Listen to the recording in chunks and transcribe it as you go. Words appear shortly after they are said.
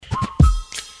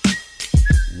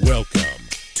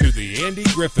The Andy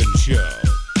Griffin Show,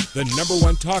 the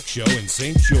 #1 talk show in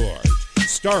St. George,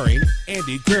 starring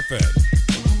Andy Griffin.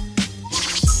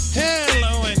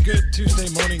 Hello and good Tuesday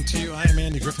morning to you. I am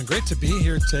Andy Griffin. Great to be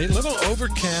here today. A little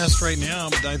overcast right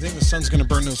now, but I think the sun's going to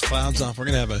burn those clouds off. We're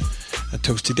going to have a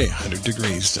toasty day. 100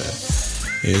 degrees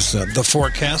is the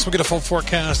forecast. We'll get a full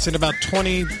forecast in about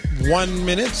 21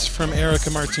 minutes from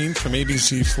Erica Martin from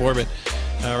ABC4. But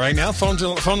right now, phone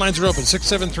lines are open,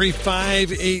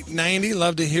 673-5890.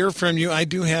 Love to hear from you. I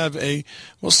do have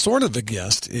sort of a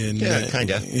guest in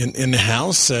the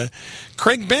house.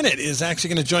 Craig Bennett is actually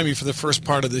going to join me for the first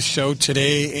part of the show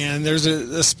today, and there's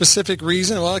a specific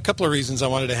reason, a couple of reasons I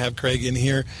wanted to have Craig in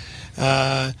here.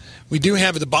 We do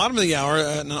have at the bottom of the hour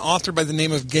an author by the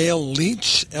name of Gale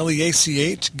Leach,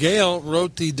 Leach. Gale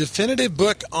wrote the definitive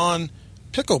book on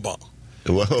pickleball.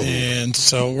 Whoa. And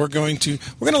so we're going to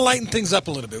lighten things up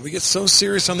a little bit. We get so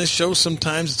serious on this show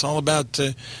sometimes. It's all about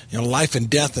life and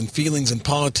death and feelings and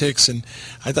politics. And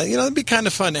I thought it'd be kind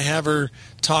of fun to have her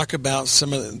talk about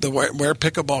some of where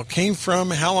pickleball came from,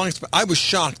 how long it's been. I was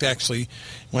shocked actually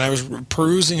when I was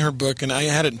perusing her book, and I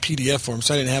had it in PDF form,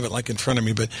 so I didn't have it in front of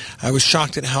me. But I was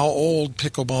shocked at how old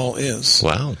pickleball is.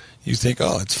 Wow. You think,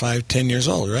 it's 5-10 years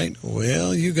old, right?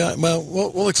 Well,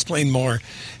 we'll explain more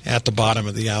at the bottom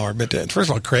of the hour. But first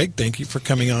of all, Craig, thank you for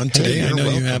coming on today. Hey, I know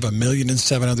welcome. You have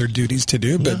 1,000,007 other duties to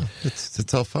do, but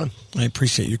it's all fun. I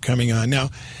appreciate you coming on.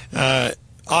 Now,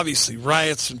 obviously,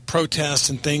 riots and protests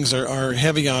and things are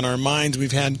heavy on our minds.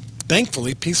 We've had,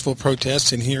 thankfully, peaceful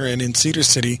protests in here and in Cedar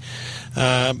City,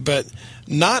 but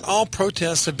not all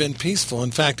protests have been peaceful. In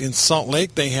fact, in Salt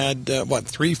Lake, they had,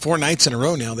 3-4 nights in a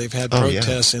row now they've had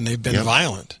protests, and they've been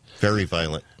violent. Very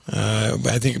violent.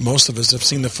 I think most of us have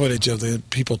seen the footage of the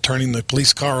people turning the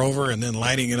police car over and then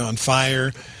lighting it on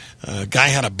fire. A guy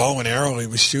had a bow and arrow. He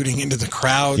was shooting into the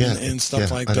crowd and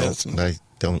stuff like that. I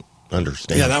don't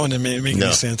understand. Yeah, that one didn't make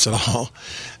any sense at all.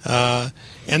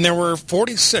 And there were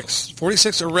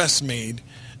 46 arrests made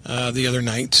the other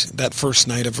night, that first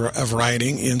night of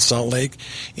rioting in Salt Lake.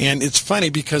 And it's funny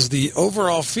because the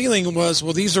overall feeling was,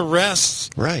 these arrests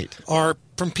are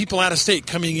from people out of state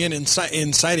coming in and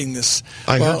inciting this.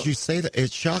 I heard you say that.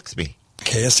 It shocks me.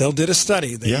 KSL did a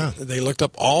study. They looked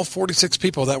up all 46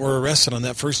 people that were arrested on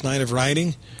that first night of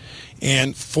rioting,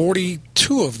 and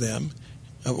 42 of them,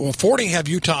 40 have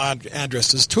Utah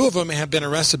addresses. 2 of them have been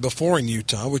arrested before in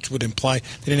Utah, which would imply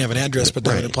they didn't have an address, but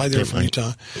that would imply they were from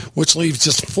Utah, which leaves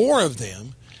just 4 of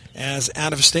them as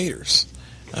out-of-staters.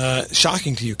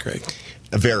 Shocking to you, Craig?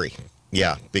 Very,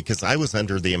 because I was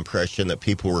under the impression that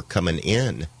people were coming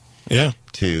in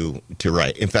to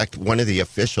riot. In fact, one of the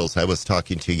officials I was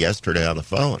talking to yesterday on the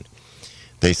phone,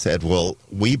 they said,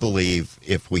 we believe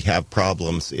if we have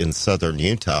problems in southern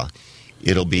Utah,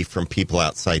 it'll be from people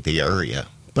outside the area,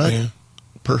 but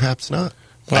perhaps not.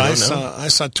 Well, I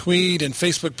saw tweet and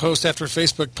Facebook post after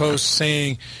Facebook post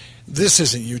saying, "This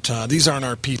isn't Utah. These aren't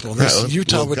our people.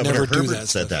 Utah would never do that."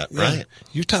 Said that, right?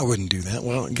 Utah wouldn't do that.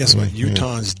 Well, guess what?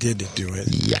 Utahns did do it.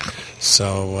 Yeah.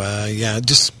 So,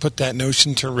 just put that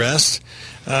notion to rest,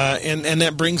 and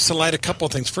that brings to light a couple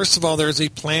of things. First of all, there's a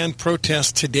planned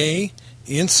protest today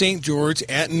in St. George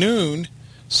at noon.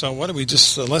 So what are we,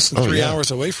 just less than 3 hours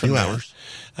away from that? 2 hours.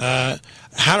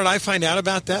 How did I find out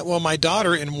about that? Well, my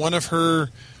daughter, in one of her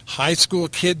high school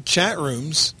kid chat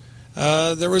rooms,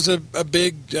 there was a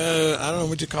big, I don't know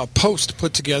what you call it, post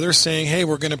put together saying, hey,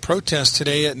 we're going to protest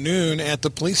today at noon at the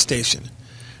police station.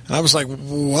 And I was like,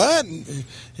 what?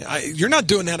 You're not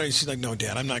doing that? She's like, no,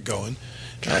 Dad, I'm not going.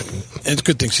 And it's a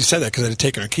good thing she said that because I had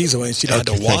taken her keys away and she'd had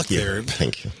to walk there.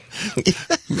 Thank you.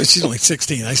 But she's only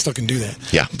 16. I still can do that.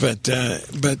 Yeah.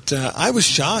 But I was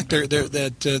shocked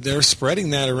that they're spreading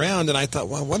that around, and I thought,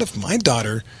 well, what if my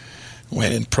daughter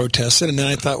went and protested? And then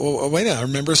I thought, well, wait a minute, I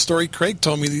remember a story Craig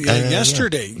told me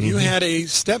yesterday. Yeah. You had a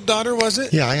stepdaughter, was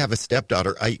it? Yeah, I have a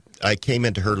stepdaughter. I came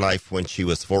into her life when she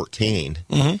was 14.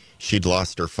 Mm-hmm. She'd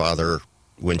lost her father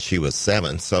when she was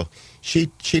 7, so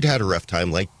she'd had a rough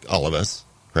time like all of us.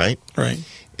 Right.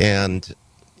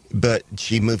 But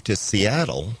she moved to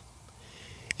Seattle,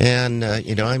 and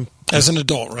I'm as an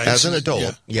adult, right? As an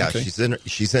adult, Okay.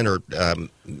 She's in her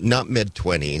not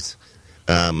mid-20s,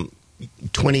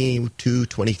 22,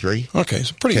 23. Okay,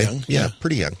 so pretty young. Yeah,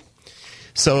 pretty young.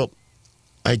 So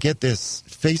I get this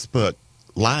Facebook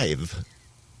Live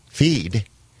feed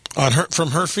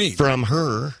from her feed from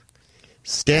her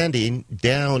standing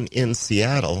down in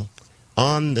Seattle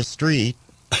on the street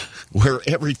where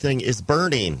everything is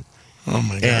burning. Oh,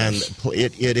 my gosh. And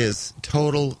it is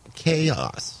total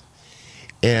chaos.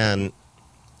 And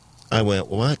I went,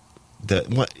 what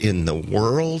in the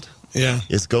world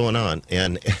is going on?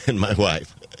 And my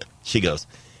wife, she goes,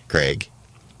 Craig,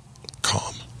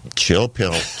 calm. Chill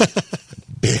pill.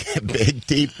 Big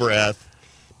deep breath.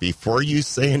 Before you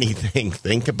say anything,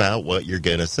 think about what you're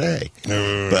going to say.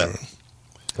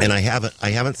 And I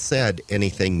haven't said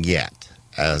anything yet,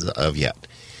 as of yet.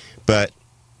 But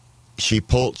she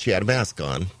had a mask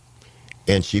on,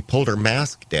 and she pulled her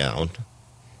mask down,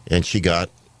 and she got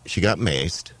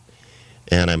maced.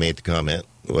 And I made the comment,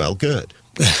 well, good.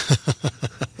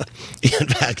 In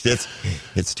fact,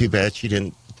 it's too bad she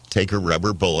didn't take a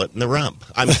rubber bullet in the rump.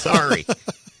 I'm sorry.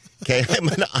 Okay, I'm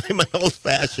an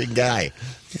old-fashioned guy.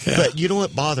 Yeah. But you know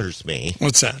what bothers me?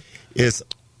 What's that? Is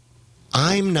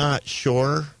I'm not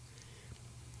sure,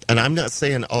 and I'm not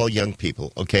saying all young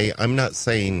people, okay? I'm not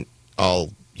saying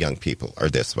all young people are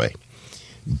this way.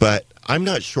 But I'm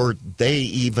not sure they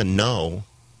even know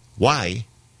why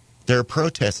they're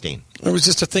protesting. It was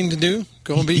just a thing to do?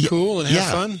 Go and be cool and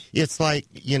have fun? It's like,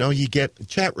 you get a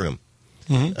chat room.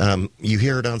 Mm-hmm. You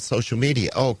hear it on social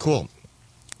media. Oh, cool.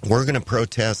 We're going to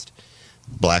protest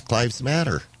Black Lives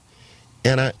Matter.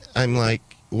 And I'm like,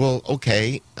 well,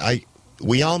 okay,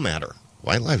 we all matter.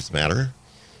 White lives matter.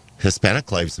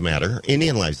 Hispanic lives matter.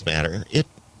 Indian lives matter.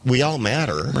 We all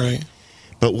matter. Right.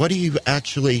 But what are you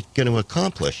actually going to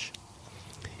accomplish?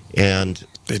 And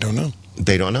they don't know.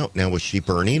 They don't know. Now, was she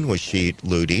burning? Was she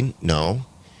looting? No.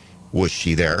 Was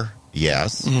she there?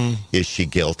 Yes. Mm-hmm. Is she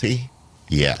guilty?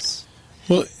 Yes.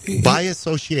 Well, by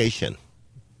association.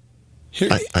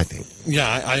 I think. Yeah,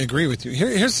 I agree with you.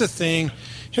 Here's the thing.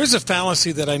 Here's a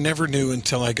fallacy that I never knew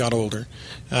until I got older,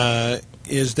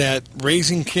 is that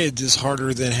raising kids is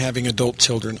harder than having adult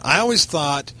children. I always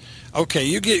thought, okay,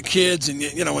 you get kids, and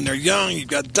when they're young, you've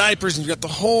got diapers, and you've got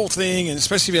the whole thing, and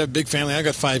especially if you have a big family. I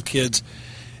got 5 kids.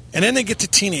 And then they get to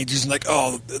teenagers and like,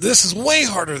 oh, this is way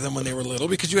harder than when they were little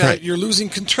because you're losing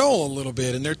control a little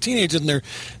bit, and they're teenagers and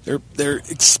they're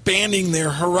expanding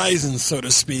their horizons, so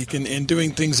to speak, and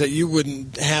doing things that you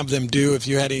wouldn't have them do if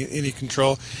you had any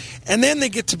control. And then they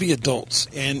get to be adults,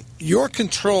 and your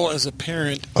control as a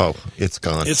parent, it's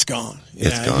gone. It's gone.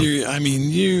 It's gone.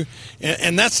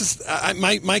 And that's just,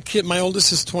 my kid. My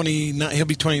oldest is 29. He'll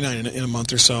be 29 in a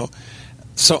month or so.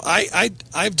 So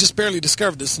I've just barely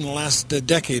discovered this in the last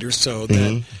decade or so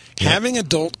that having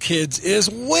adult kids is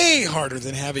way harder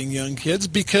than having young kids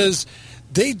because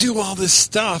they do all this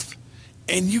stuff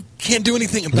and you can't do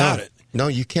anything about it. No,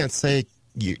 you can't say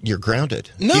you're grounded.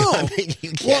 No.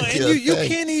 You can't you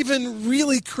can't even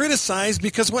really criticize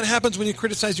because what happens when you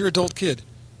criticize your adult kid?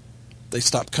 They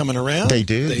stop coming around. They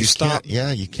do. They stop.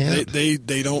 You can't.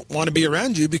 They don't want to be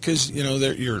around you because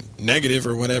you're negative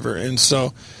or whatever, and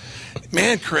so.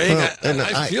 Man, Craig,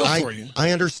 I feel for you.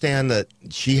 I understand that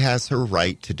she has her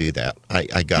right to do that.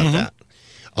 I got that.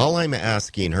 All I'm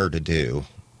asking her to do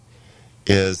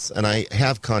is, and I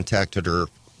have contacted her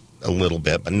a little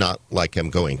bit, but not like I'm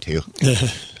going to.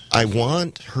 I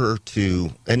want her to,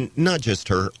 and not just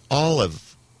her, all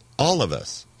of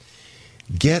us,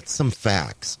 get some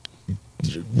facts.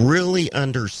 Really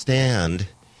understand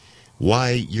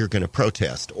why you're going to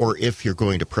protest, or if you're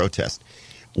going to protest.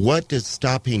 What does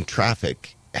stopping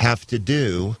traffic have to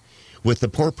do with the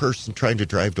poor person trying to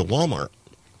drive to Walmart?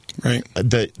 Right.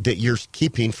 That you're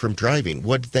keeping from driving.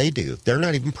 What did they do? They're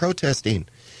not even protesting.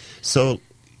 So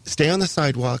stay on the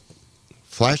sidewalk,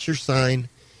 flash your sign.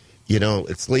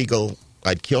 It's legal.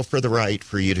 I'd kill for the right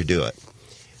for you to do it.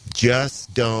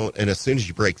 Just don't, and as soon as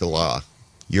you break the law,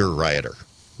 you're a rioter.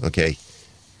 Okay?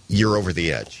 You're over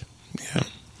the edge. Yeah.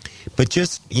 But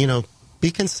just,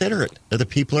 be considerate of the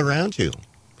people around you.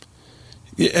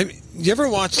 You ever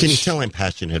watch? Can you tell I'm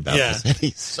passionate about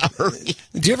this? Sorry.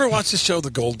 Do you ever watch the show The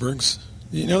Goldbergs?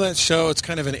 You know that show? It's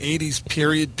kind of an 80s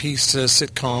period piece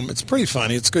sitcom. It's pretty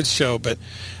funny. It's a good show. But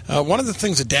one of the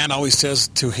things that Dad always says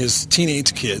to his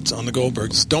teenage kids on The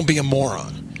Goldbergs, don't be a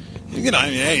moron. They're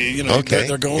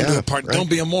going to a party. Right. Don't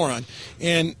be a moron.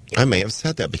 And I may have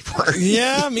said that before.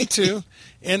 Yeah, me too.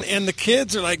 And the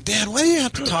kids are like, Dad, why do you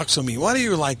have to talk so mean? Why do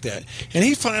you like that? And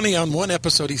he finally, on one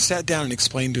episode, he sat down and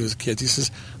explained to his kids. He says,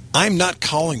 I'm not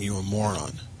calling you a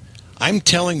moron. I'm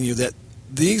telling you that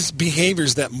these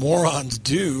behaviors that morons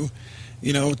do,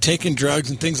 taking drugs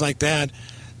and things like that,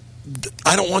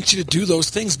 I don't want you to do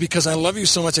those things because I love you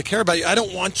so much. I care about you. I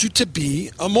don't want you to be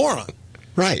a moron.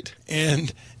 Right.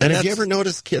 And have you ever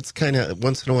noticed kids kind of,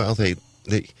 once in a while,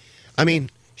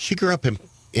 she grew up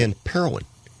in heroin.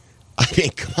 I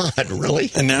mean, God, really?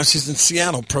 And now she's in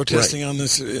Seattle protesting on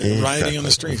this, rioting on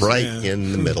the streets. Right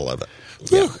in the middle of it.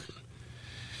 Yeah.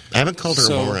 I haven't called her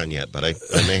a moron yet, but I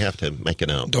may have to make a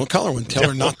note. Don't call her one. Tell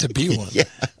her not to be one.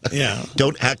 Yeah.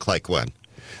 Don't act like one.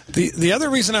 The other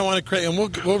reason I wanted Craig, and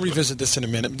we'll revisit this in a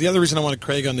minute, but the other reason I wanted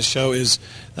Craig on the show is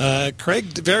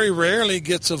Craig very rarely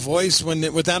gets a voice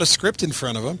without a script in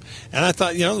front of him. And I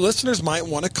thought, listeners might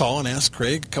want to call and ask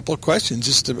Craig a couple of questions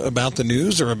just about the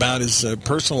news or about his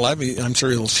personal life. I'm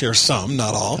sure he'll share some,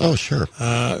 not all. Oh, sure.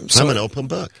 I'm an open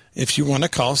book. If you want to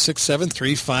call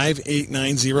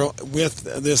 673-5890 with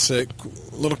this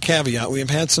little caveat, we have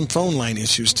had some phone line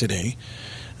issues today.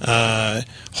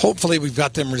 Hopefully we've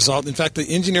got them resolved. In fact, the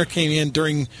engineer came in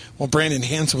while Brandon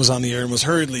Hansen was on the air and was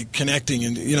hurriedly connecting.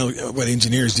 And you know what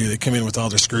engineers do? They come in with all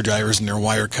their screwdrivers and their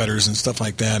wire cutters and stuff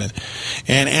like that.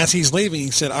 And as he's leaving,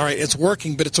 he said, "All right, it's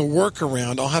working, but it's a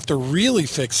workaround. I'll have to really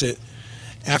fix it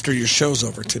after your show's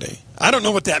over today." I don't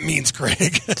know what that means,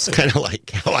 Craig. It's kind of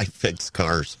like how I fix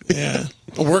cars. Yeah.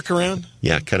 A workaround?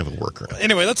 Yeah, kind of a workaround.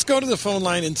 Anyway, let's go to the phone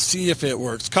line and see if it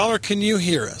works. Caller, can you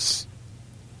hear us?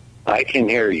 I can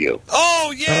hear you.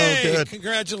 Oh, yay! Oh, good.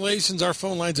 Congratulations. Our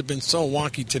phone lines have been so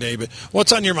wonky today, but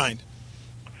what's on your mind?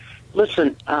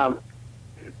 Listen, I'm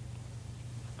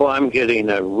getting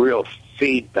a real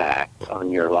feedback on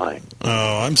your line.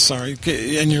 Oh, I'm sorry.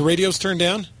 And your radio's turned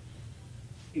down?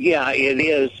 Yeah, it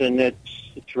is, and it's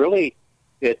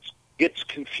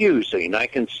confusing. I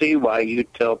can see why you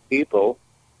tell people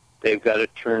they've got to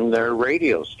turn their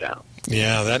radios down.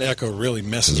 Yeah, that echo really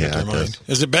messes with their mind.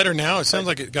 Is it better now? It sounds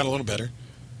like it got a little better.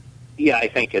 Yeah, I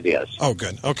think it is. Oh,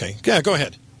 good. Okay. Yeah, go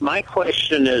ahead. My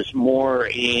question is more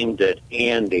aimed at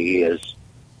Andy.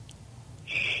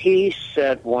 He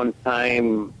said one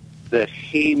time that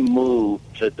he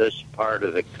moved to this part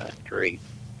of the country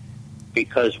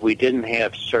because we didn't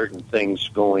have certain things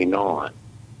going on.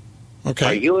 Okay.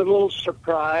 Are you a little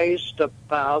surprised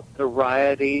about the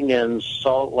rioting in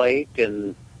Salt Lake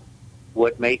and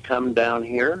what may come down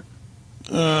here?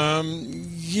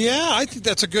 Yeah, I think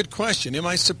that's a good question. Am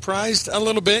I surprised? A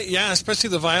little bit, yeah, especially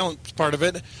the violent part of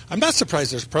it. I'm not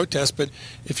surprised there's protests, but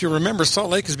if you remember, Salt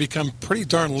Lake has become pretty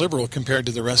darn liberal compared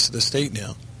to the rest of the state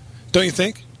now. Don't you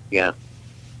think? Yeah.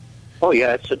 Oh,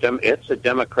 yeah, it's a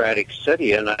democratic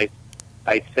city, and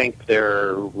I think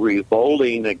they're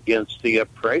revolting against the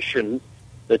oppression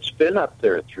that's been up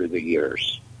there through the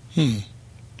years.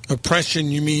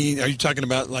 Oppression, you mean, are you talking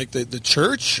about like the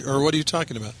church, or what are you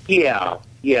talking about? Yeah,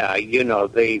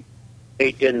 they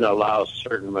didn't allow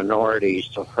certain minorities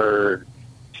to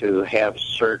have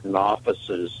certain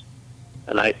offices,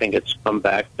 and I think it's come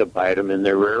back to bite them in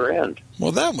their rear end.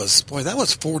 Well, that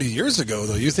was 40 years ago,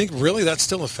 though. You think really that's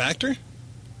still a factor?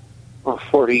 Well,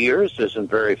 40 years isn't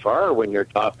very far when you're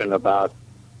talking about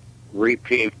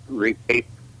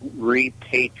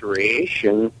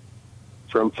repatriation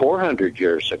from 400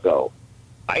 years ago.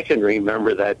 I can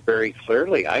remember that very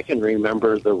clearly. I can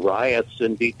remember the riots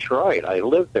in Detroit. I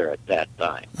lived there at that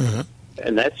time. Mm-hmm.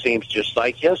 And that seems just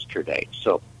like yesterday.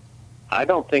 So I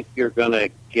don't think you're going to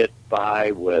get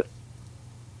by with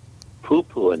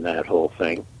poo-poo in that whole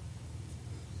thing.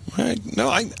 No,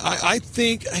 I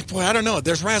think, boy, I don't know.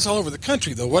 There's riots all over the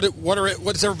country, though. What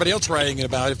is everybody else rioting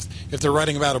about if they're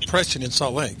writing about oppression in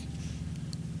Salt Lake?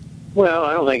 Well,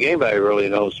 I don't think anybody really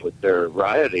knows what they're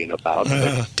rioting about.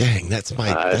 Dang, that's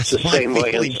it's the same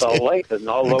way in Salt Lake. And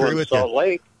although in Salt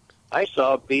Lake, I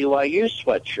saw a BYU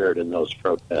sweatshirt in those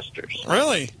protesters.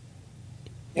 Really?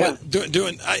 Yeah.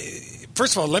 Well,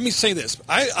 first of all, let me say this.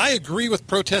 I agree with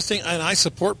protesting, and I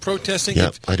support protesting.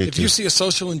 Yep, I do if you see a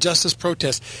social injustice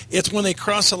protest, it's when they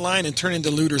cross a line and turn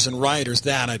into looters and rioters.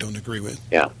 That I don't agree with.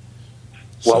 Yeah.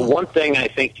 Well, one thing I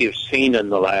think you've seen in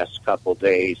the last couple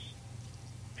days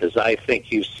is I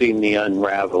think you've seen the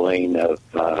unraveling of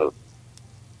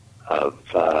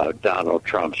Donald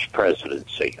Trump's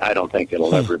presidency. I don't think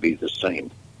it'll ever be the same.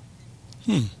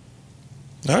 All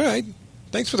right.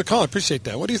 Thanks for the call. I appreciate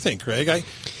that. What do you think, Craig? I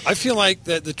feel like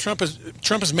that Trump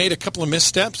has made a couple of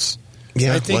missteps.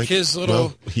 Yeah, I think his little...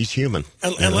 Well, he's human.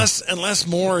 Unless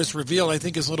more is revealed, I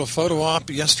think his little photo op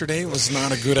yesterday was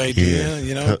not a good idea.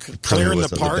 Yeah. Clearing the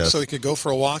park so he could go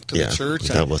for a walk to the church.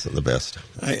 That wasn't the best.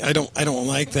 I don't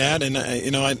like that, and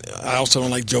I also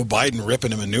don't like Joe Biden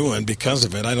ripping him a new one because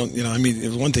of it. I don't, I mean,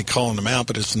 it's one thing calling him out,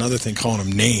 but it's another thing calling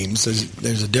him names.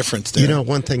 There's a difference there.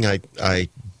 One thing I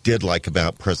did like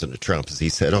about President Trump is he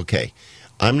said, okay,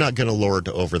 I'm not going to lord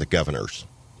over the governors.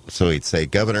 So he'd say,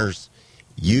 governors,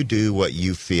 you do what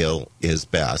you feel is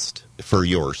best for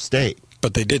your state.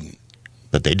 But they didn't.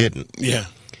 Yeah.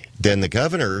 Then the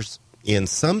governors in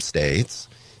some states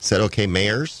said, okay,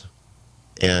 mayors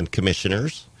and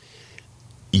commissioners,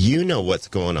 you know what's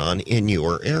going on in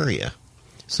your area.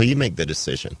 So you make the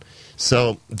decision.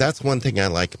 So that's one thing I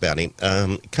like about him.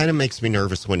 It kind of makes me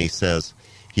nervous when he says,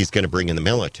 he's going to bring in the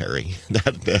military.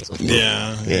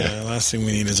 Yeah. Last thing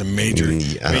we need is a major.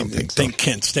 I don't think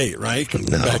Kent State, right?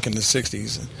 Back in the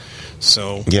 60s.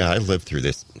 So. Yeah, I lived through the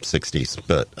 60s,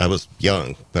 but I was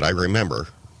young, but I remember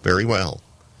very well.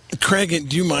 Craig,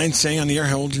 do you mind saying on the air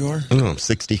how old you are? Oh,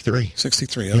 63.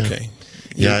 63, okay.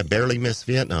 Yeah, I barely missed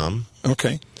Vietnam.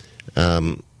 Okay.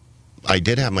 I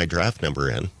did have my draft number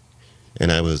in,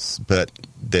 but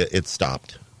it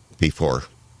stopped before.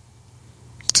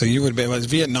 So you would have been,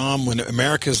 Vietnam when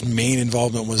America's main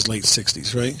involvement was late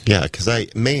 60s, right? Yeah, because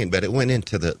but it went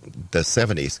into the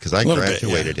 70s, because I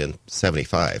graduated in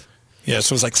 75. Yeah,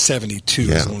 so it was like 72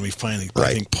 is when we finally,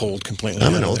 I think, pulled completely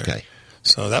I'm an old guy.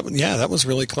 So that was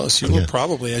really close. You were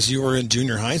probably, as you were in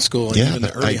junior high school and even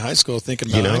the early high school, thinking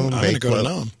about, I'm going to go to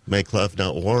Nam. Make love,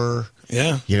 not war.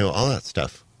 Yeah. All that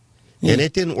stuff. And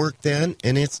it didn't work then,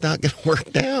 and it's not going to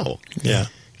work now. Yeah.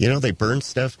 They burn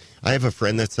stuff. I have a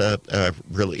friend that's he was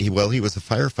a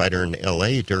firefighter in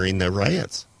L.A. during the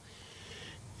riots.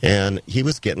 And he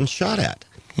was getting shot at.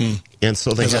 And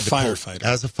so they as a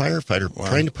firefighter,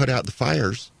 trying to put out the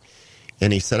fires.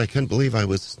 And he said, I couldn't believe I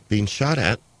was being shot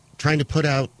at, trying to put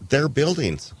out their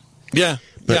buildings. Yeah.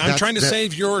 I'm trying to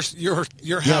save your house.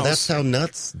 Yeah, that's how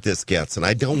nuts this gets. And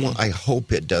I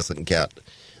hope it doesn't get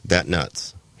that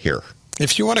nuts here.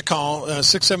 If you want to call,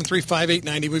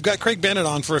 673-5890. We've got Craig Bennett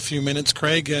on for a few minutes.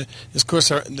 Craig is, of course,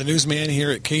 the newsman here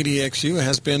at KDXU,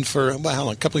 has been for, how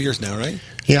long? A couple of years now, right?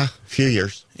 Yeah, a few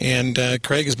years. And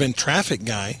Craig has been traffic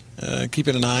guy,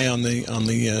 keeping an eye on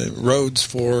the roads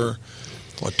for,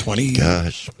 20?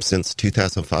 Gosh, since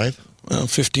 2005? Well,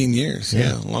 15 years,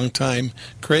 a long time.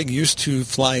 Craig used to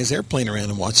fly his airplane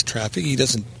around and watch traffic. He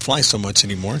doesn't fly so much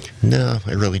anymore. No,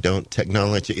 I really don't.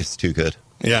 Technology is too good.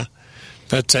 Yeah.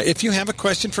 But if you have a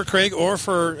question for Craig or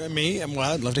for me,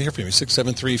 I'd love to hear from you.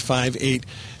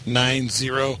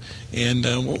 673-5890, and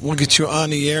we'll get you on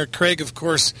the air. Craig, of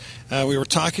course, we were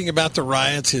talking about the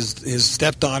riots. His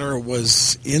stepdaughter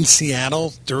was in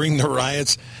Seattle during the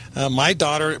riots. My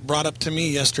daughter brought up to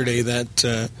me yesterday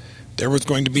that there was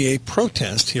going to be a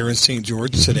protest here in St.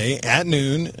 George today at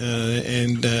noon,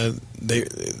 and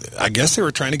I guess they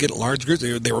were trying to get large groups.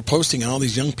 They were posting all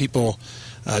these young people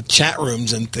chat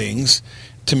rooms and things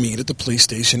to meet at the police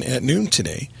station at noon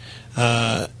today.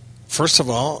 First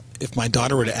of all, if my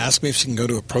daughter were to ask me if she can go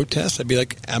to a protest, I'd be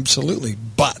like, absolutely,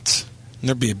 but. And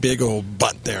there'd be a big old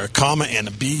but there, a comma and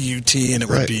a B-U-T, and it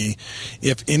would be,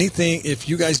 if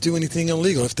you guys do anything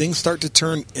illegal, if things start to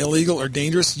turn illegal or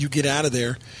dangerous, you get out of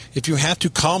there. If you have to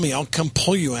call me, I'll come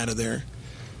pull you out of there.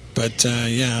 But,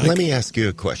 Let me ask you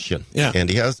a question. Yeah.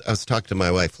 Andy, I was talking to my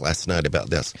wife last night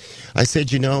about this. I said,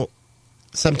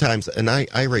 sometimes, and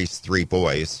I raised 3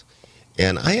 boys,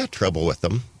 and I had trouble with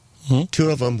them. 2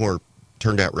 of them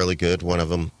turned out really good. 1 of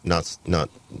them not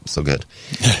so good.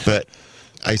 But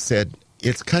I said,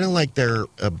 it's kind of like they're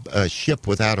a ship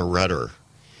without a rudder,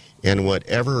 and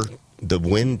whichever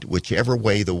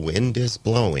way the wind is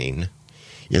blowing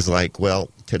is like,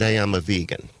 well, today I'm a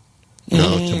vegan.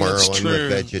 No, tomorrow I'm a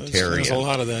vegetarian. There's a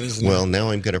lot of that, isn't Well, now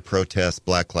I'm going to protest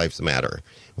Black Lives Matter.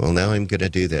 Well, now I'm going to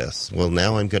do this. Well,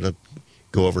 now I'm going to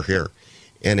go over here.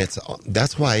 And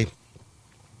that's why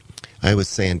I was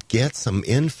saying, get some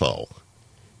info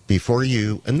before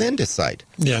and then decide.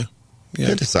 Yeah.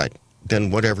 Then decide.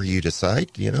 Then whatever you decide,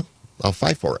 I'll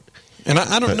fight for it. And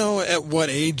I don't know at what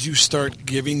age you start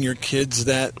giving your kids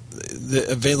the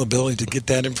availability to get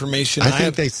that information. I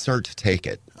think they start to take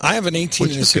it. I have an 18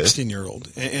 and a 16-year-old,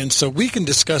 and so we can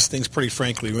discuss things pretty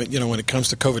frankly, when it comes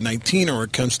to COVID-19 or when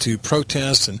it comes to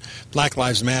protests and Black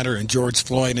Lives Matter and George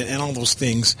Floyd and all those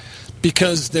things,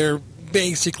 because they're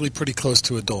basically pretty close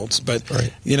to adults. But,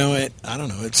 I don't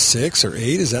know, at 6 or 8,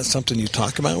 is that something you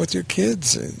talk about with your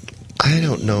kids? I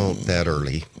don't know that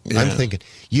early. Yeah. I'm thinking,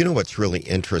 what's really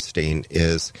interesting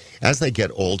is as they get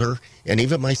older, and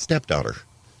even my stepdaughter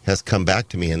has come back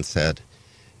to me and said,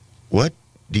 what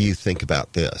do you think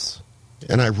about this?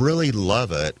 And I really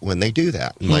love it when they do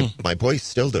that. And my boys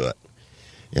still do it.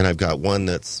 And I've got one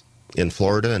that's in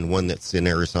Florida and one that's in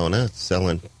Arizona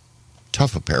selling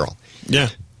tough apparel. Yeah.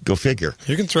 Go figure.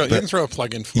 You can throw a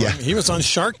plug in for him. He was on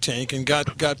Shark Tank and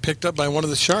got picked up by one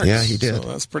of the sharks. Yeah, he did. So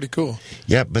that's pretty cool.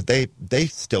 Yeah, but they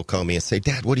still call me and say,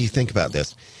 Dad, what do you think about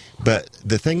this? But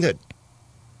the thing that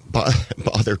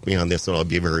bothered me on this, and I'll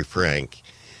be very frank,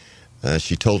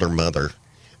 she told her mother,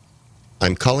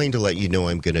 I'm calling to let you know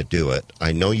I'm going to do it.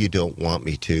 I know you don't want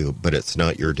me to, but it's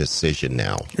not your decision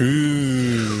now.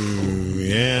 Ooh,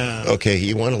 yeah. Okay,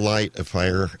 you want to light a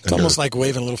fire? It's almost like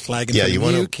waving a little flag. Yeah,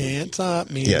 you can't stop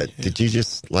me. Yeah, did you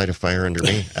just light a fire under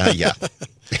me? Yeah.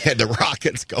 The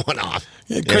rocket's going off.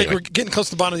 Yeah, Craig, anyway. We're getting close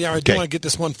to the bottom of the hour. I do want to get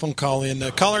this one phone call in.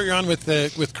 Caller, you're on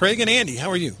with Craig and Andy. How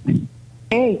are you?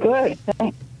 Hey, good.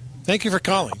 Thanks. Thank you for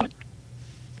calling.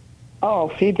 Oh,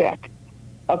 feedback.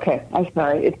 Okay, I'm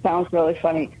sorry. It sounds really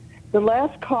funny. The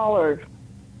last caller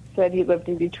said he lived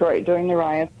in Detroit during the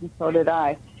riots, and so did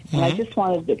I. And I just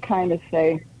wanted to kind of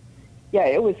say, yeah,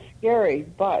 it was scary,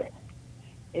 but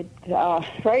it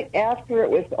right after it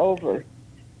was over,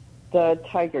 the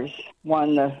Tigers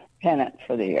won the pennant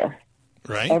for the year.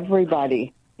 Right.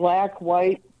 Everybody, black,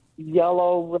 white,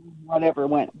 yellow, whatever,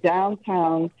 went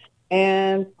downtown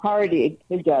and partied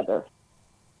together.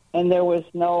 And there was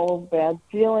no bad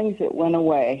feelings. It went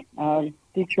away.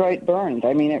 Detroit burned.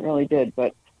 I mean, it really did.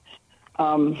 But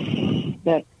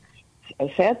that's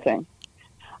a sad thing.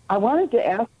 I wanted to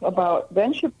ask about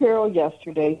Ben Shapiro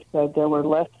yesterday said there were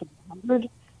less than 100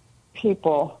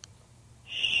 people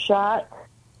shot,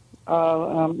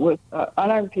 with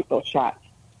unarmed people shot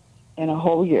in a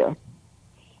whole year.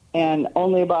 And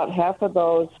only about half of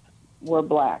those were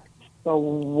black. So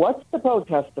what's the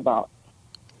protest about?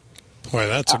 Boy,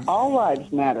 that's all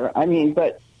lives matter. I mean,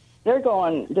 but they're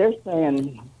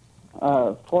saying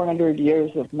 400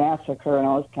 years of massacre and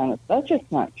all this kind of stuff. That's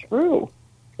just not true.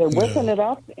 They're whipping it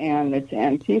up, and it's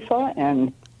Antifa,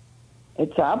 and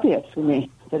it's obvious to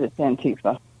me that it's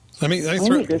Antifa. We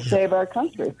need to save our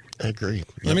country. I agree.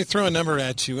 Let me throw a number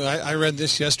at you. I read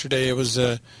this yesterday. It was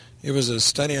a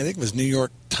study. I think it was New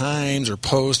York Times or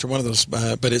Post or one of those.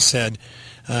 But it said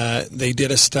they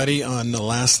did a study on the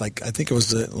last, I think it was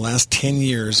the last 10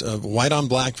 years of white on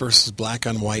black versus black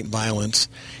on white violence,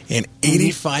 and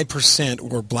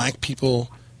 85% were black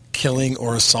people killing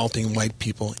or assaulting white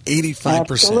people.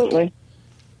 85%.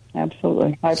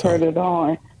 Absolutely. I've heard it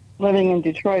all. Living in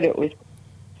Detroit, it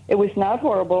was not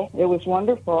horrible. It was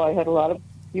wonderful. I had a lot of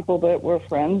people that were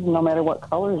friends, no matter what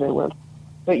color they were.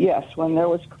 But yes, when there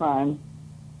was crime,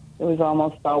 it was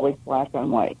almost always black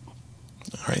on white.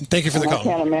 All right. Thank you for the call. I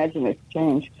can't imagine it's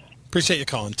changed. Appreciate you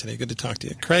calling today. Good to talk to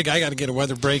you. Craig, I got to get a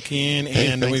weather break in,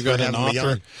 and we've got an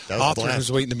author who's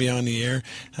waiting to be on the air.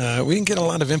 We didn't get a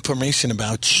lot of information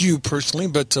about you personally,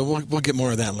 but we'll get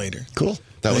more of that later. Cool.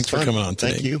 Thanks for coming on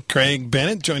today. Thank you. Craig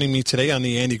Bennett joining me today on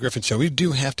the Andy Griffin Show. We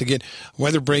do have to get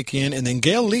weather break in, and then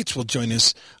Gale Leach will join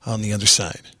us on the other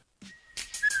side.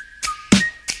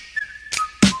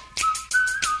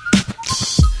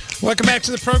 Welcome back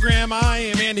to the program. I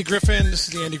am Andy Griffin. This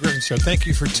is the Andy Griffin Show. Thank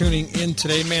you for tuning in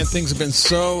today. Man, things have been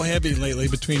so heavy lately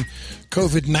between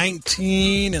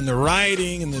COVID-19 and the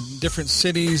rioting in the different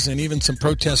cities and even some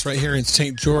protests right here in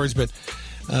St. George. But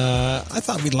I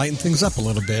thought we'd lighten things up a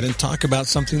little bit and talk about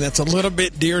something that's a little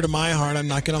bit dear to my heart. I'm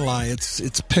not going to lie. It's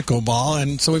pickleball.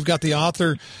 And so we've got the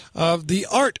author of The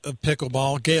Art of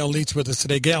Pickleball, Gale Leach, with us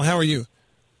today. Gale, how are you?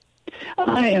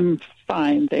 I am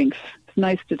fine, thanks.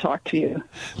 Nice to talk to you.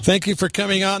 Thank you for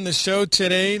coming on the show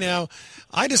today. Now,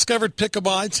 I discovered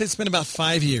pickleball, I'd say it's been about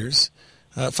 5 years,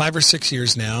 5 or 6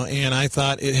 years now, and I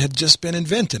thought it had just been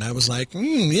invented. I was like,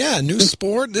 new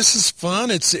sport. This is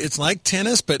fun. It's like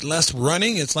tennis, but less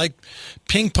running. It's like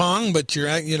ping pong, but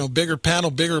you're bigger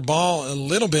paddle, bigger ball, a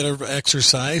little bit of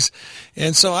exercise.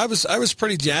 And so I was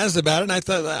pretty jazzed about it, and I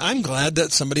thought, I'm glad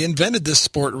that somebody invented this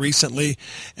sport recently.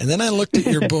 And then I looked at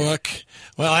your book.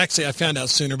 Well, actually, I found out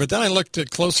sooner, but then I looked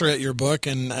closer at your book,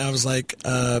 and I was like,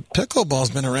 pickleball's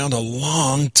been around a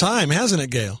long time, hasn't it,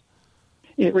 Gale?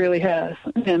 It really has.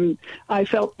 And I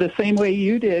felt the same way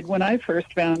you did when I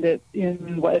first found it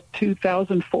in,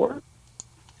 2004?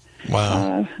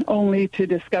 Wow. Only to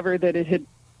discover that it had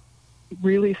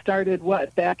really started,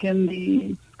 back in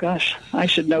the, I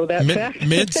should know that fact.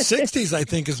 Mid-'60s, I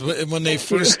think, is when they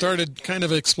first started kind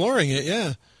of exploring it,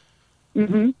 yeah.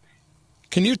 Mm-hmm.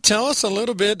 Can you tell us a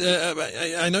little bit?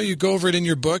 I know you go over it in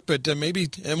your book, but maybe,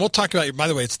 and we'll talk about it. By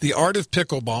the way, it's The Art of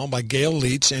Pickleball by Gale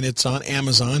Leach, and it's on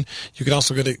Amazon. You can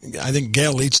also go to, I think,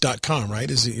 GaleLeach.com, right?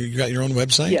 You got your own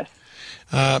website? Yes.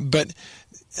 But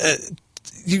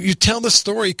you tell the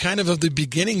story kind of the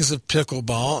beginnings of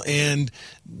pickleball, and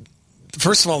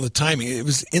first of all, the timing. It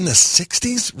was in the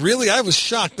 60s? Really? I was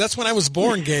shocked. That's when I was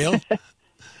born, Gale.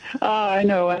 I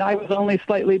know, and I was only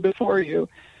slightly before you.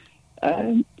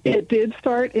 It did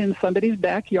start in somebody's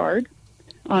backyard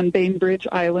on Bainbridge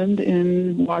Island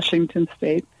in Washington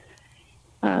State.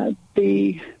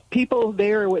 The people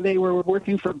there, they were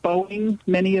working for Boeing,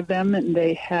 many of them, and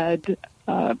they had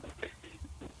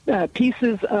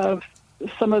pieces of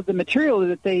some of the material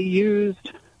that they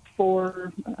used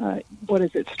for,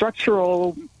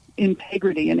 structural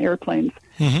integrity in airplanes.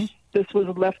 Mm-hmm. This was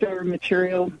leftover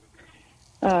material.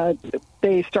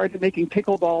 They started making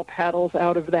pickleball paddles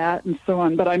out of that and so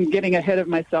on, but I'm getting ahead of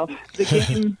myself. The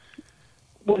game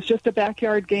was just a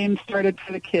backyard game started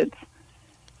for the kids.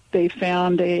 They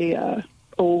found a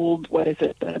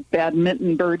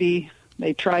badminton birdie.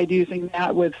 They tried using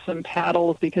that with some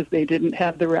paddles because they didn't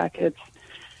have the rackets.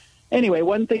 Anyway,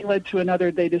 one thing led to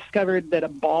another. They discovered that a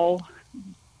ball,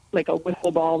 like a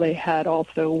wiffle ball they had,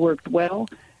 also worked well.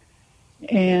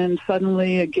 And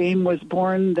suddenly a game was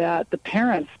born that the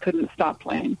parents couldn't stop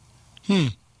playing.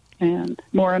 And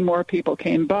more people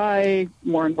came by,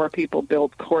 more and more people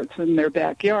built courts in their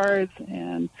backyards,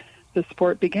 and the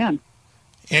sport began.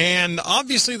 And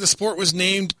obviously the sport was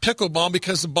named pickleball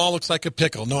because the ball looks like a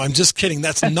pickle. No, I'm just kidding.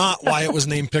 That's not why it was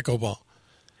named pickleball.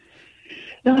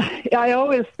 I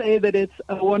always say that it's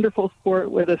a wonderful sport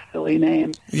with a silly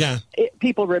name. Yeah.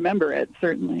 People remember it,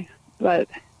 certainly. But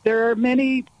there are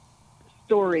many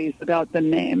stories about the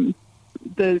name.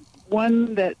 The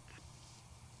one that,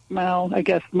 I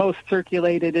guess most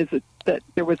circulated is that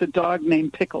there was a dog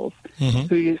named Pickles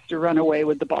who used to run away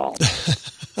with the ball.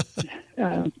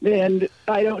 And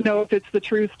I don't know if it's the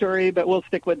true story, but we'll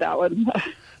stick with that one.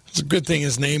 It's a good thing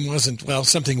his name wasn't,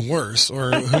 something worse,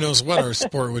 or who knows what our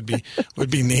sport would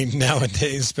be named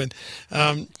nowadays. But,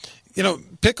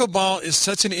 pickleball is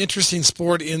such an interesting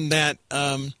sport in that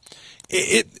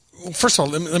first of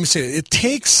all, let me say it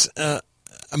takes a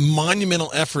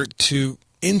monumental effort to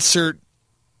insert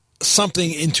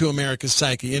something into America's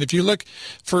psyche. And if you look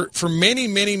for many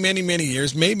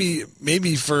years,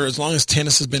 maybe for as long as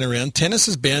tennis has been around, tennis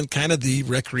has been kind of the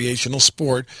recreational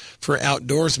sport for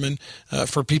outdoorsmen,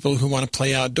 for people who want to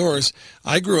play outdoors.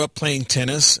 I grew up playing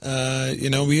tennis.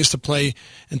 We used to play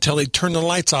until they'd turn the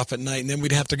lights off at night, and then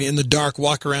we'd have to get in the dark,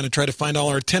 walk around and try to find all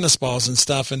our tennis balls and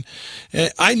stuff. And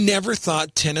I never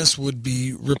thought tennis would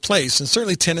be replaced. And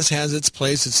certainly tennis has its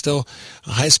place. It's still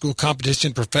a high school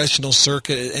competition, professional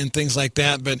circuit, and things like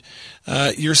that. But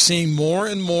you're seeing more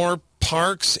and more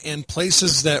parks and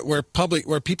places where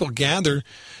people gather,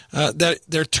 that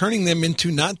they're turning them into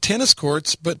not tennis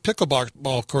courts, but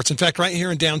pickleball courts. In fact, right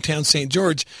here in downtown St.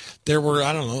 George, there were,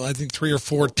 I think 3 or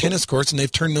 4 tennis courts, and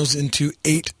they've turned those into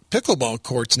 8 pickleball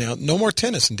courts now. No more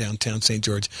tennis in downtown St.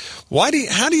 George. How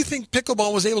do you think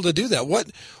pickleball was able to do that?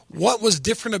 What was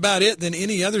different about it than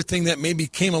any other thing that maybe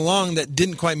came along that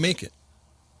didn't quite make it?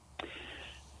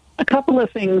 A couple of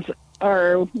things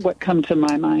are what come to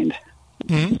my mind.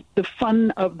 Mm-hmm. The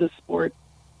fun of the sport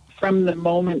from the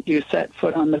moment you set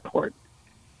foot on the court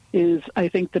is, I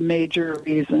think, the major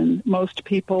reason. Most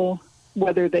people,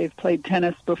 whether they've played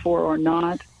tennis before or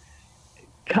not,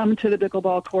 come to the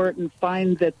pickleball court and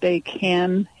find that they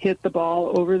can hit the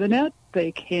ball over the net.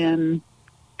 They can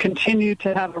continue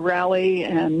to have a rally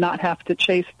and not have to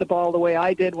chase the ball the way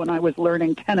I did when I was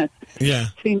learning tennis. Yeah.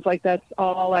 Seems like that's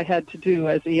all I had to do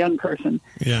as a young person.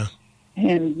 Yeah.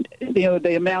 And,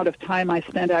 the amount of time I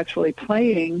spent actually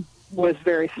playing was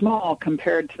very small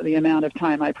compared to the amount of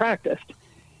time I practiced.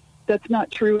 That's not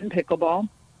true in pickleball.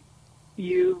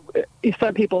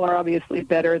 Some people are obviously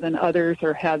better than others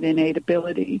or have innate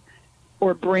ability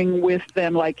or bring with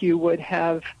them, like you would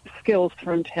have skills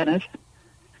from tennis.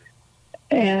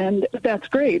 And that's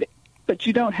great, but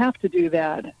you don't have to do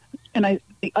that. And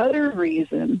the other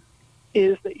reason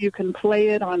is that you can play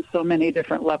it on so many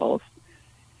different levels.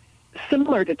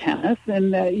 Similar to tennis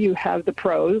in that you have the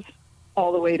pros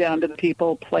all the way down to the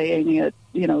people playing at,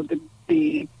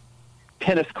 the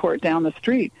tennis court down the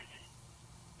street.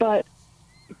 But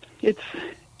you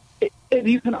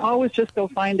can always just go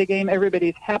find a game.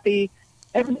 Everybody's happy.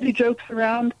 Everybody jokes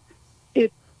around.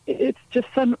 It's just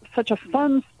such a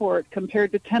fun sport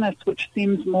compared to tennis, which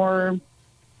seems more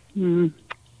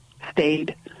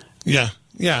staid. Yeah,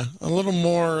 a little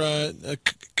more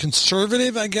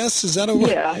conservative, I guess. Is that a word?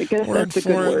 Yeah, I guess that's a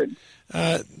good word.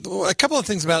 A couple of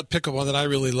things about pickleball that I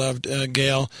really loved,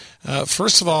 Gale.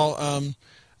 First of all,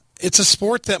 it's a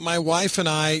sport that my wife and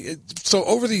I, so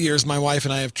over the years, my wife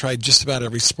and I have tried just about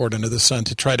every sport under the sun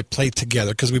to try to play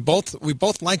together because we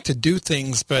both like to do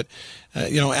things, but,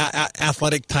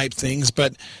 athletic type things.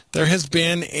 But there has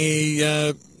been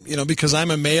because I'm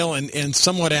a male and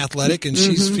somewhat athletic and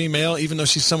she's female, even though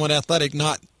she's somewhat athletic,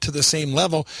 not to the same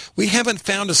level, we haven't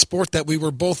found a sport that we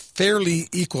were both fairly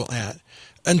equal at.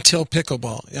 Until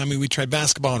pickleball. I mean, we tried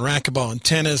basketball and racquetball and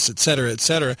tennis, et cetera, et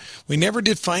cetera. We never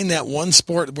did find that one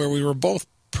sport where we were both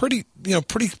pretty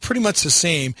much the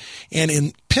same. And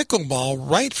in pickleball,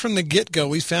 right from the get-go,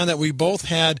 we found that we both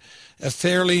had a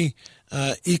fairly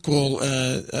equal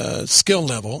skill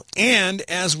level. And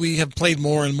as we have played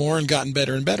more and more and gotten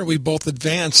better and better, we've both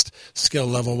advanced skill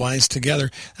level-wise together.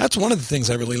 That's one of the things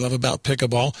I really love about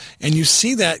pickleball. And you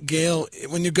see that, Gale,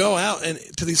 when you go out and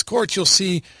to these courts, you'll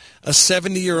see a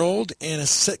 70-year-old and a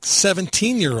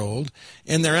 17-year-old,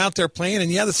 and they're out there playing.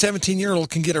 And, yeah, the 17-year-old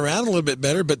can get around a little bit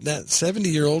better, but that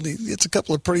 70-year-old, he gets a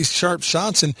couple of pretty sharp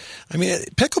shots. And, I mean,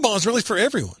 pickleball is really for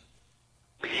everyone.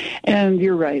 And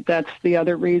you're right. That's the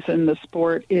other reason the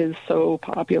sport is so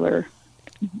popular.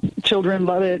 Children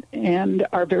love it and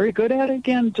are very good at it,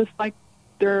 again, just like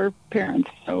their parents.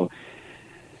 So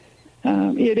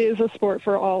it is a sport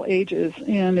for all ages,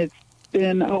 and it's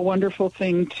been a wonderful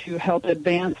thing to help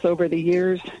advance over the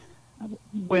years.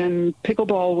 When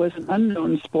pickleball was an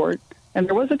unknown sport, and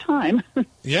there was a time,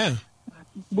 yeah,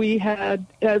 we had,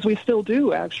 as we still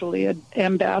do actually,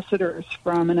 ambassadors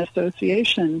from an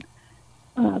association.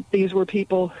 These were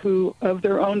people who, of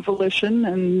their own volition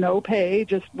and no pay,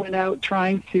 just went out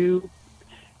trying to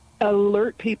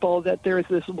alert people that there's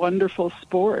this wonderful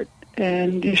sport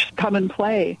and you should come and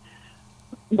play.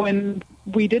 When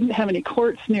we didn't have any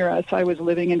courts near us, I was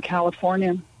living in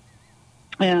California,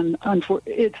 and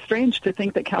it's strange to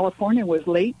think that California was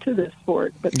late to this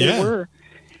sport, but they were.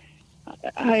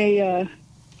 I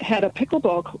had a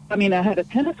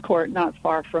tennis court not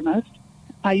far from us.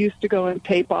 I used to go and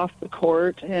tape off the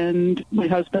court, and my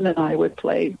husband and I would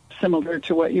play, similar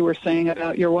to what you were saying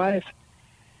about your wife.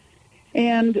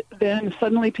 And then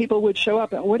suddenly people would show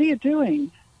up, what are you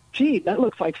doing? Gee, that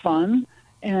looks like fun.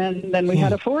 And then we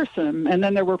had a foursome, and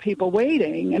then there were people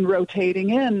waiting and rotating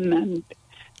in, and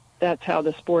that's how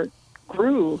the sport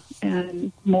grew.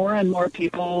 And more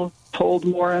people told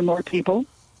more and more people.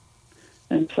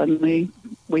 And suddenly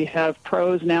we have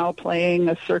pros now playing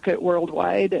a circuit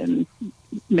worldwide and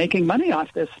making money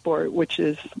off this sport, which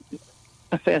is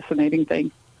a fascinating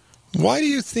thing. Why do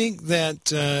you think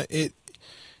that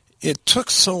it took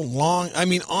so long? I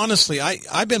mean, honestly,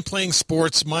 I've been playing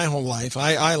sports my whole life.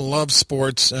 I love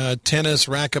sports, tennis,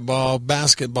 racquetball,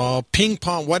 basketball, ping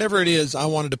pong, whatever it is I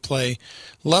wanted to play.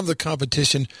 Love the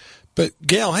competition. But,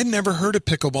 Gale, I'd never heard of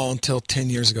pickleball until 10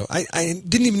 years ago. I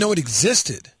didn't even know it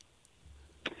existed.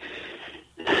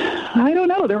 I don't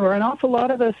know. There were an awful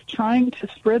lot of us trying to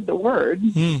spread the word.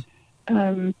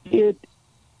 I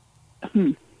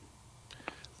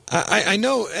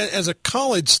know as a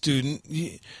college student,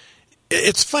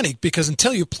 it's funny because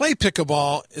until you play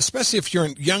pickleball, especially if you're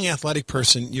a young athletic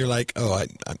person, you're like, oh,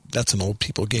 that's an old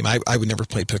people game. I would never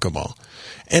play pickleball.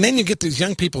 And then you get these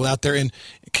young people out there, and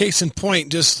case in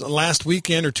point, just last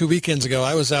weekend or 2 weekends ago,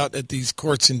 I was out at these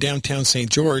courts in downtown St.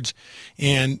 George,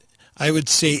 and I would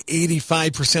say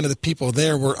 85% of the people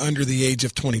there were under the age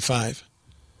of 25.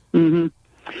 Mm-hmm.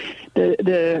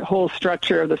 The whole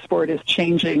structure of the sport is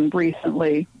changing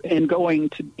recently and going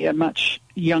to be a much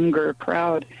younger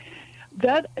crowd.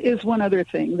 That is one other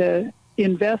thing. The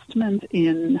investment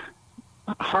in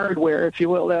hardware, if you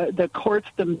will, the courts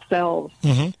themselves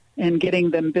and getting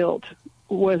them built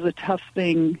was a tough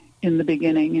thing in the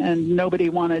beginning, and nobody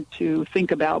wanted to think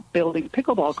about building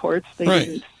pickleball courts. They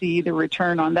didn't see the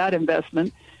return on that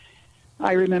investment.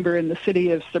 I remember in the city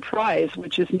of Surprise,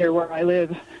 which is near where I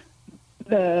live,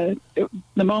 the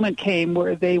moment came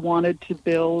where they wanted to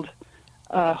build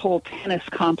a whole tennis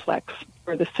complex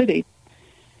for the city.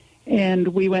 And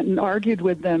we went and argued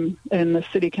with them in the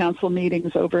city council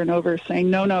meetings over and over,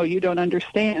 saying, no, you don't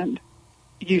understand.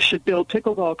 You should build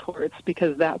pickleball courts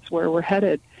because that's where we're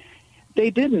headed. They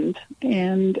didn't,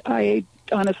 and I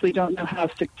honestly don't know how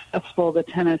successful the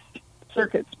tennis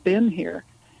circuit's been here,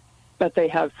 but they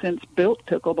have since built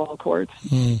pickleball courts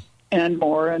and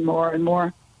more and more and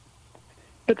more.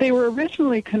 But they were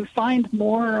originally confined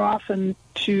more often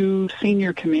to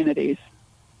senior communities.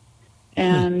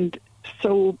 And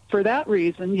so for that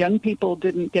reason, young people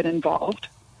didn't get involved,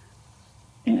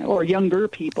 or younger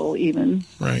people even.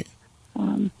 Right.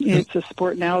 It's a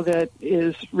sport now that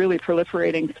is really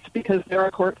proliferating because there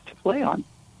are courts to play on.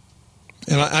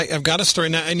 And I've got a story.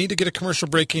 Now, I need to get a commercial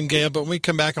break in, Gale, but when we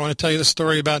come back, I want to tell you the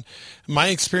story about my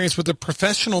experience with a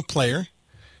professional player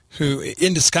who,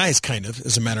 in disguise, kind of,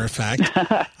 as a matter of fact,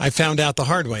 I found out the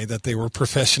hard way that they were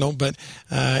professional. But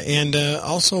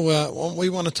also, we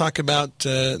want to talk about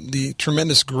the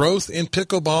tremendous growth in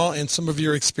pickleball and some of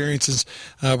your experiences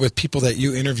with people that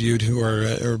you interviewed who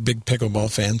are big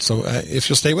pickleball fans. So if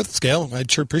you'll stay with us, Gale,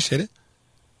 I'd sure appreciate it.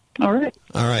 All right.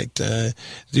 All right.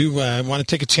 Do want to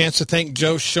take a chance to thank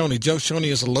Joe Shoney. Joe Shoney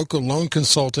is a local loan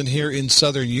consultant here in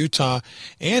southern Utah,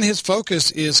 and his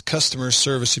focus is customer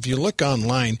service. If you look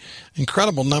online,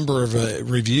 incredible number of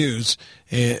reviews.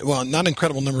 Well, not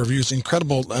incredible number of reviews,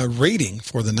 incredible rating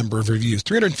for the number of reviews.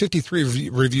 353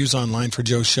 reviews online for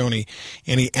Joe Shoney,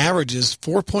 and he averages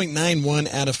 4.91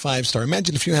 out of 5 star.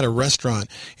 Imagine if you had a restaurant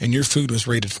and your food was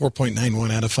rated 4.91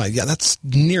 out of 5. Yeah, that's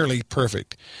nearly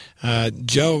perfect.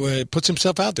 Joe puts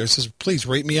himself out there, says, please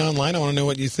rate me online. I want to know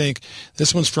what you think.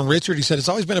 This one's from Richard. He said, it's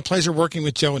always been a pleasure working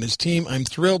with Joe and his team. I'm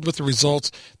thrilled with the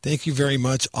results. Thank you very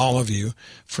much, all of you,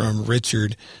 from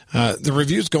Richard. The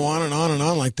reviews go on and on and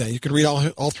on like that. You can read all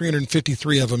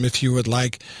 353 of them if you would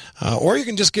like, or you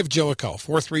can just give Joe a call,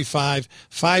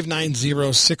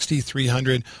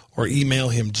 435-590-6300, or email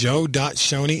him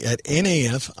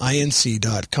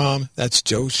joe.shoney@nafinc.com. That's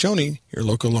Joe Shoney, your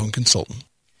local loan consultant.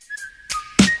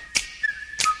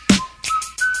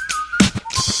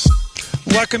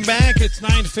 Welcome back. It's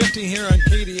 9:50 here on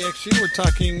KDXU. We're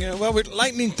talking, we're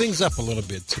lightening things up a little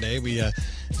bit today.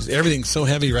 Everything's so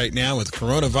heavy right now with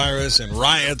coronavirus and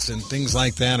riots and things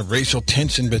like that, of racial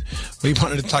tension, but we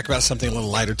wanted to talk about something a little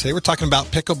lighter today. We're talking about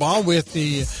pickleball with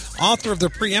the author of the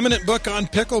preeminent book on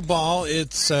pickleball.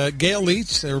 It's Gale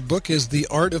Leach. Their book is The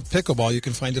Art of Pickleball. You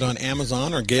can find it on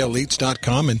Amazon or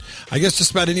GaleLeach.com, and I guess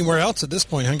just about anywhere else at this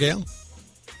point, huh, Gale?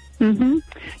 Mm-hmm.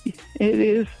 It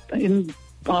is in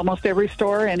almost every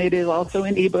store, and it is also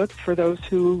an ebook for those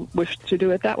who wish to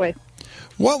do it that way.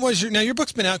 What was now your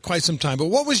book's been out quite some time, but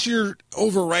what was your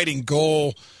overriding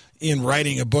goal in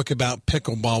writing a book about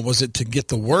pickleball? Was it to get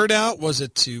the word out? Was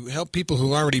it to help people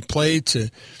who already play to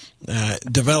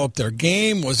develop their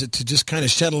game? Was it to just kind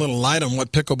of shed a little light on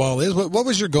what pickleball is? What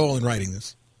was your goal in writing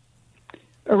this?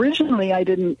 Originally, I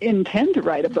didn't intend to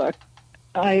write a book.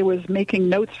 I was making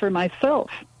notes for myself.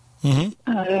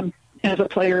 Mm-hmm. As a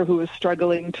player who was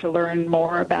struggling to learn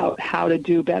more about how to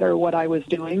do better what I was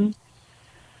doing.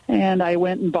 And I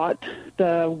went and bought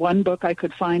the one book I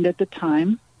could find at the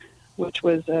time, which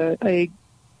was a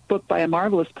book by a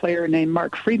marvelous player named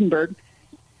Mark Friedenberg.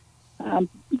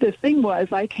 The thing was,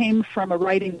 I came from a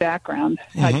writing background.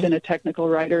 Mm-hmm. I'd been a technical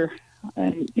writer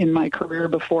in my career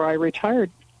before I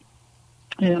retired.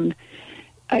 And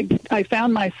I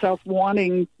found myself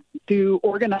wanting to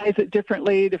organize it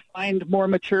differently, to find more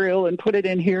material and put it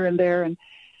in here and there. And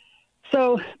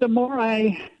so the more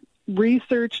I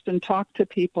researched and talked to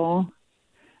people,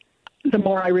 the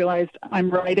more I realized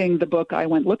I'm writing the book I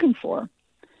went looking for.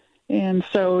 And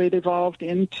so it evolved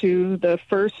into the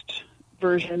first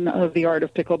version of The Art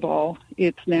of Pickleball.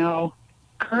 It's now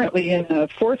currently in the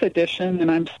 4th edition, and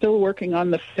I'm still working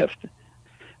on the 5th.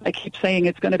 I keep saying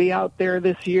it's going to be out there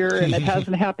this year, and it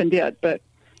hasn't happened yet, but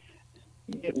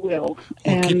it will.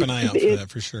 We'll keep an eye out for that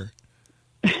for sure.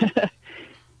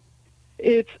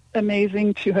 It's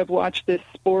amazing to have watched this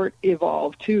sport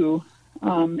evolve, too.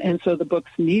 And so the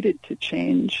books needed to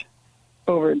change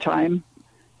over time.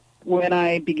 When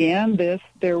I began this,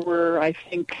 there were, I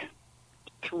think,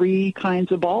 3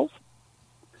 kinds of balls,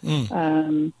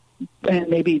 and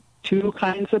maybe 2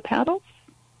 kinds of paddles.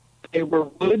 They were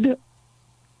wood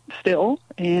still,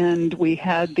 and we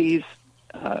had these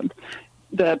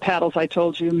the paddles I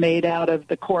told you made out of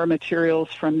the core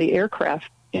materials from the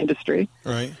aircraft industry.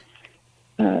 Right.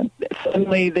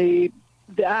 Suddenly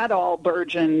that all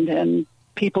burgeoned, and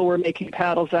people were making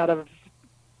paddles out of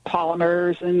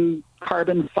polymers and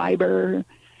carbon fiber,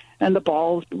 and the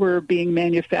balls were being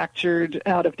manufactured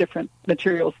out of different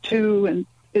materials too. And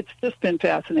it's just been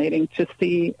fascinating to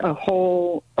see a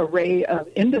whole array of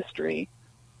industry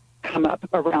come up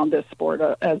around this sport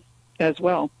as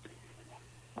well.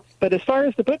 But as far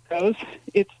as the book goes,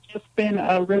 it's just been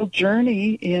a real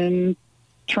journey in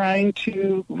trying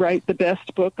to write the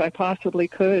best book I possibly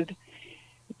could.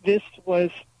 This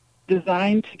was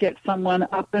designed to get someone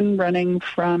up and running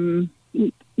from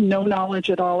no knowledge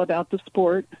at all about the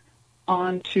sport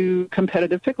onto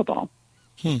competitive pickleball.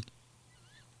 And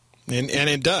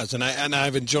it does, and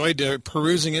I've enjoyed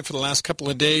perusing it for the last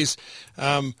couple of days.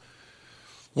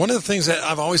 One of the things that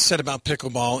I've always said about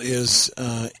pickleball is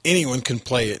anyone can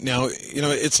play it. Now,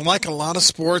 it's like a lot of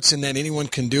sports in that anyone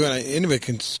can do it. Anybody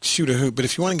can shoot a hoop, but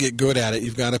if you want to get good at it,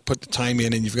 you've got to put the time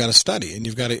in, and you've got to study, and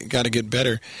you've got to get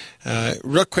better.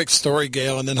 Real quick story,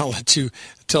 Gale, and then I'll let you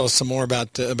tell us some more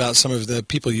about some of the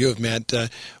people you have met.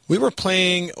 We were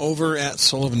playing over at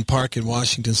Sullivan Park in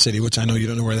Washington City, which I know you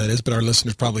don't know where that is, but our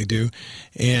listeners probably do.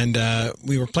 And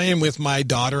we were playing with my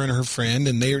daughter and her friend,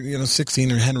 and they were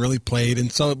 16 and hadn't really played, and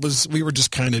so we were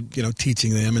just kind of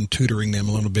teaching them and tutoring them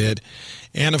a little bit.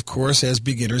 And, of course, as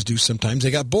beginners do sometimes,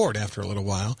 they got bored after a little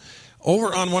while.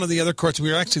 Over on one of the other courts, we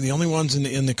were actually the only ones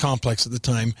in the complex at the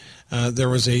time. There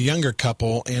was a younger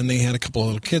couple, and they had a couple of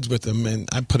little kids with them, and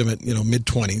I put them at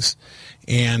mid-20s.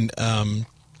 And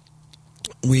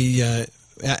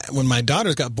when my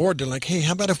daughters got bored, they're like, "Hey,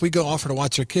 how about if we go offer to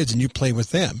watch our kids and you play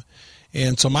with them?"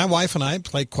 And so my wife and I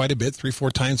play quite a bit,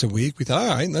 3-4 times a week. We thought,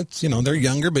 all right, that's they're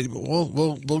younger, but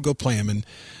we'll go play them. And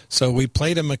so we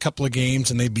played them a couple of games,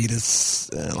 and they beat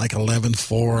us like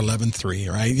 11-4, 11-3,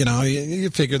 right? You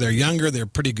figure they're younger, they're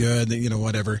pretty good,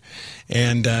 whatever.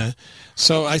 And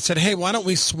so I said, hey, why don't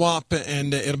we swap,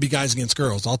 and it'll be guys against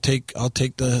girls. I'll take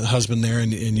the husband there,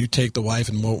 and you take the wife,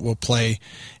 and we'll play.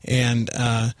 And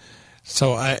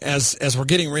so as we're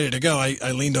getting ready to go,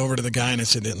 I leaned over to the guy and I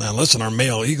said, "Now listen, our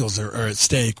male eagles are at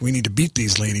stake. We need to beat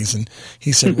these ladies." And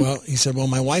he said, "Well,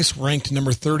 my wife's ranked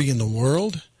number 30 in the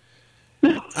world."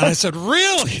 And I said,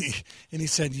 "Really?" And he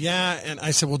said, "Yeah." And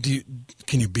I said, "Well,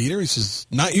 can you beat her?" He says,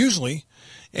 "Not usually."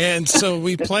 And so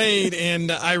we played, and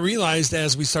I realized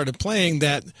as we started playing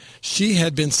that she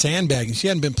had been sandbagging. She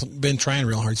hadn't been trying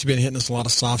real hard. She'd been hitting us a lot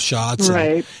of soft shots,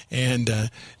 right?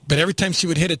 But every time she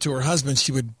would hit it to her husband,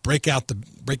 she would break out the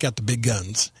big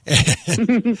guns,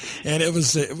 and it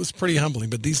was pretty humbling.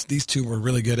 But these two were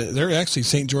really good. They're actually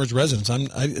St. George residents.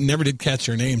 I never did catch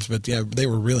their names, but yeah, they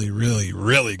were really, really,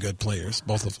 really good players,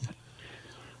 both of them.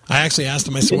 I actually asked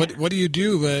him, I said, what do you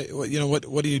do?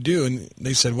 What do you do? And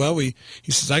they said, well, he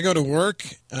says, I go to work,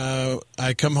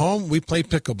 I come home, we play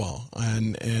pickleball.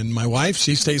 And my wife,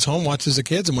 she stays home, watches the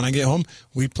kids, and when I get home,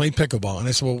 we play pickleball. And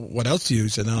I said, well, what else do you do? He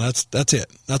said, no, that's it.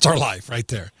 That's our life right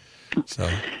there. So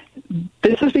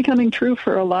this is becoming true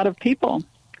for a lot of people.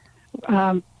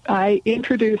 I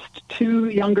introduced two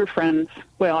younger friends.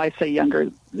 Well, I say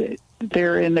younger.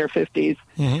 They're in their 50s.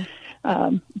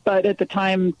 Mm-hmm. But at the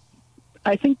time,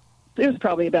 I think it was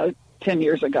probably about 10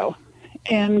 years ago.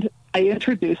 And I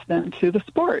introduced them to the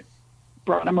sport,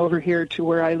 brought them over here to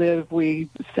where I live. We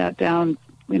sat down,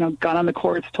 got on the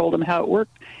courts, told them how it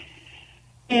worked.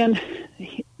 And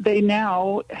they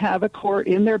now have a court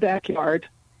in their backyard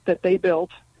that they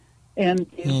built, and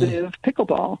they live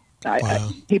pickleball. Wow.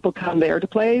 People come there to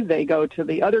play. They go to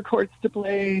the other courts to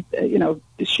play.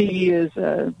 She is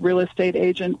a real estate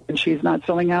agent, and she's not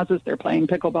selling houses. They're playing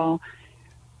pickleball.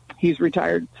 He's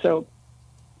retired, so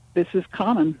this is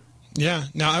common. Yeah.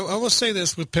 Now, I will say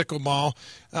this with pickleball.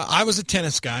 I was a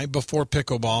tennis guy before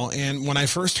pickleball, and when I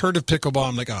first heard of pickleball,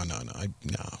 I'm like, oh, no,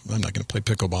 I'm not going to play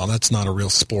pickleball. That's not a real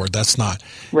sport. That's not,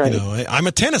 right. I'm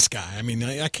a tennis guy. I mean,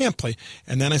 I can't play.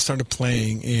 And then I started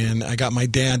playing, and I got my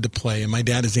dad to play, and my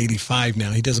dad is 85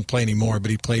 now. He doesn't play anymore,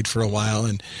 but he played for a while,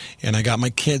 and I got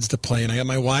my kids to play, and I got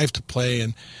my wife to play,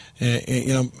 and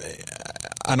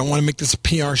I don't want to make this a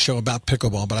PR show about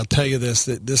pickleball, but I'll tell you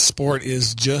that this sport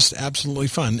is just absolutely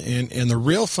fun. And the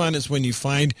real fun is when you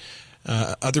find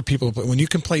other people, when you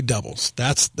can play doubles.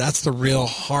 That's the real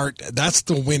heart. That's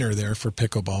the winner there for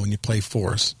pickleball when you play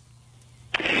fours.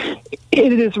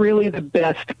 It is really the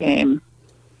best game.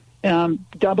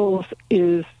 Doubles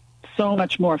is so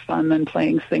much more fun than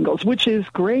playing singles, which is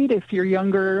great if you're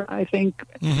younger, I think.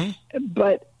 Mm-hmm.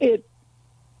 But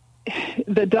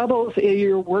the doubles,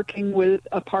 you're working with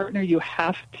a partner. You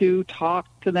have to talk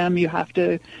to them. You have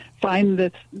to find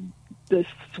the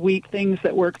sweet things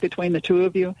that work between the two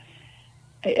of you.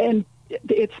 And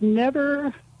it's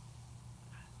never,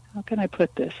 how can I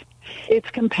put this? It's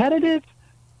competitive,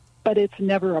 but it's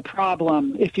never a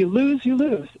problem. If you lose, you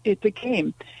lose. It's a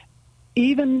game.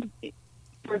 Even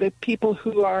for the people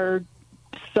who are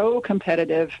so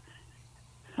competitive,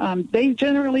 they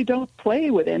generally don't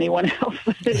play with anyone else.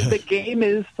 The game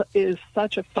is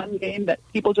such a fun game that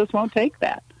people just won't take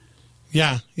that.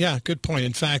 Yeah, good point.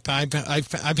 In fact, I've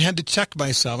had to check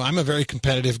myself. I'm a very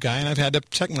competitive guy, and I've had to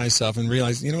check myself and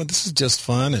realize, this is just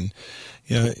fun. And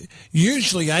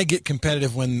usually I get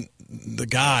competitive when the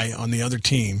guy on the other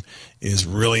team is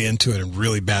really into it and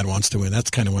really bad wants to win.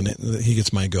 That's kind of when he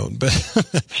gets my goat. But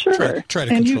sure, try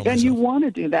to control myself. And you want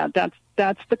to do that.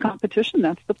 That's the competition.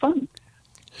 That's the fun.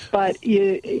 But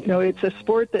it's a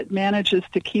sport that manages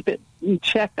to keep it in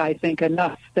check, I think,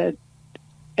 enough that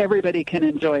everybody can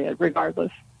enjoy it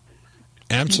regardless.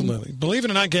 Absolutely. Believe it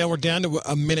or not, Gale, we're down to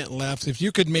a minute left. If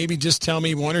you could maybe just tell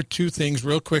me one or two things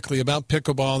real quickly about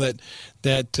pickleball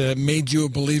that made you a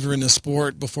believer in the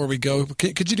sport before we go.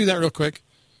 Could you do that real quick?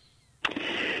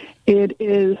 It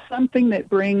is something that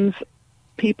brings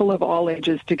people of all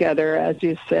ages together, as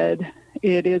you said.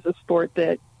 It is a sport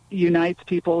that unites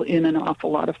people in an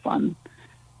awful lot of fun.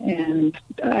 And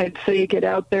I'd say get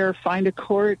out there, find a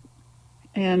court,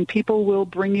 and people will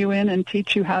bring you in and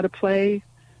teach you how to play,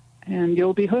 and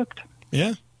you'll be hooked.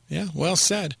 Yeah, Yeah, well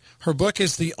said. Her book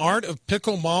is The Art of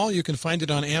Pickleball. You can find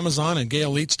it on Amazon and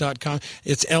GaleLeach.com.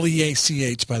 It's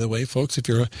Leach, by the way, folks, if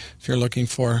you're looking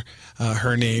for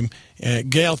her name.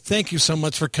 Gale, thank you so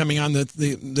much for coming on.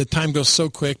 The time goes so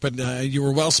quick, but you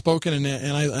were well spoken,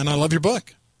 and I love your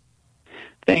book.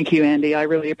 Thank you, Andy. I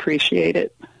really appreciate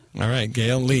it. All right,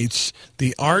 Gale Leach,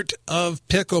 The Art of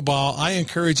Pickleball. I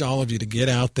encourage all of you to get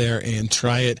out there and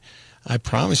try it. I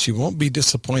promise you won't be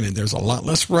disappointed. There's a lot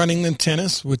less running than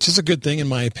tennis, which is a good thing in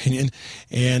my opinion,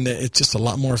 and it's just a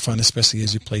lot more fun, especially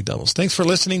as you play doubles. Thanks for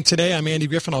listening today. I'm Andy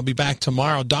Griffin. I'll be back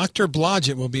tomorrow. Dr.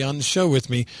 Blodgett will be on the show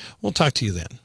with me. We'll talk to you then.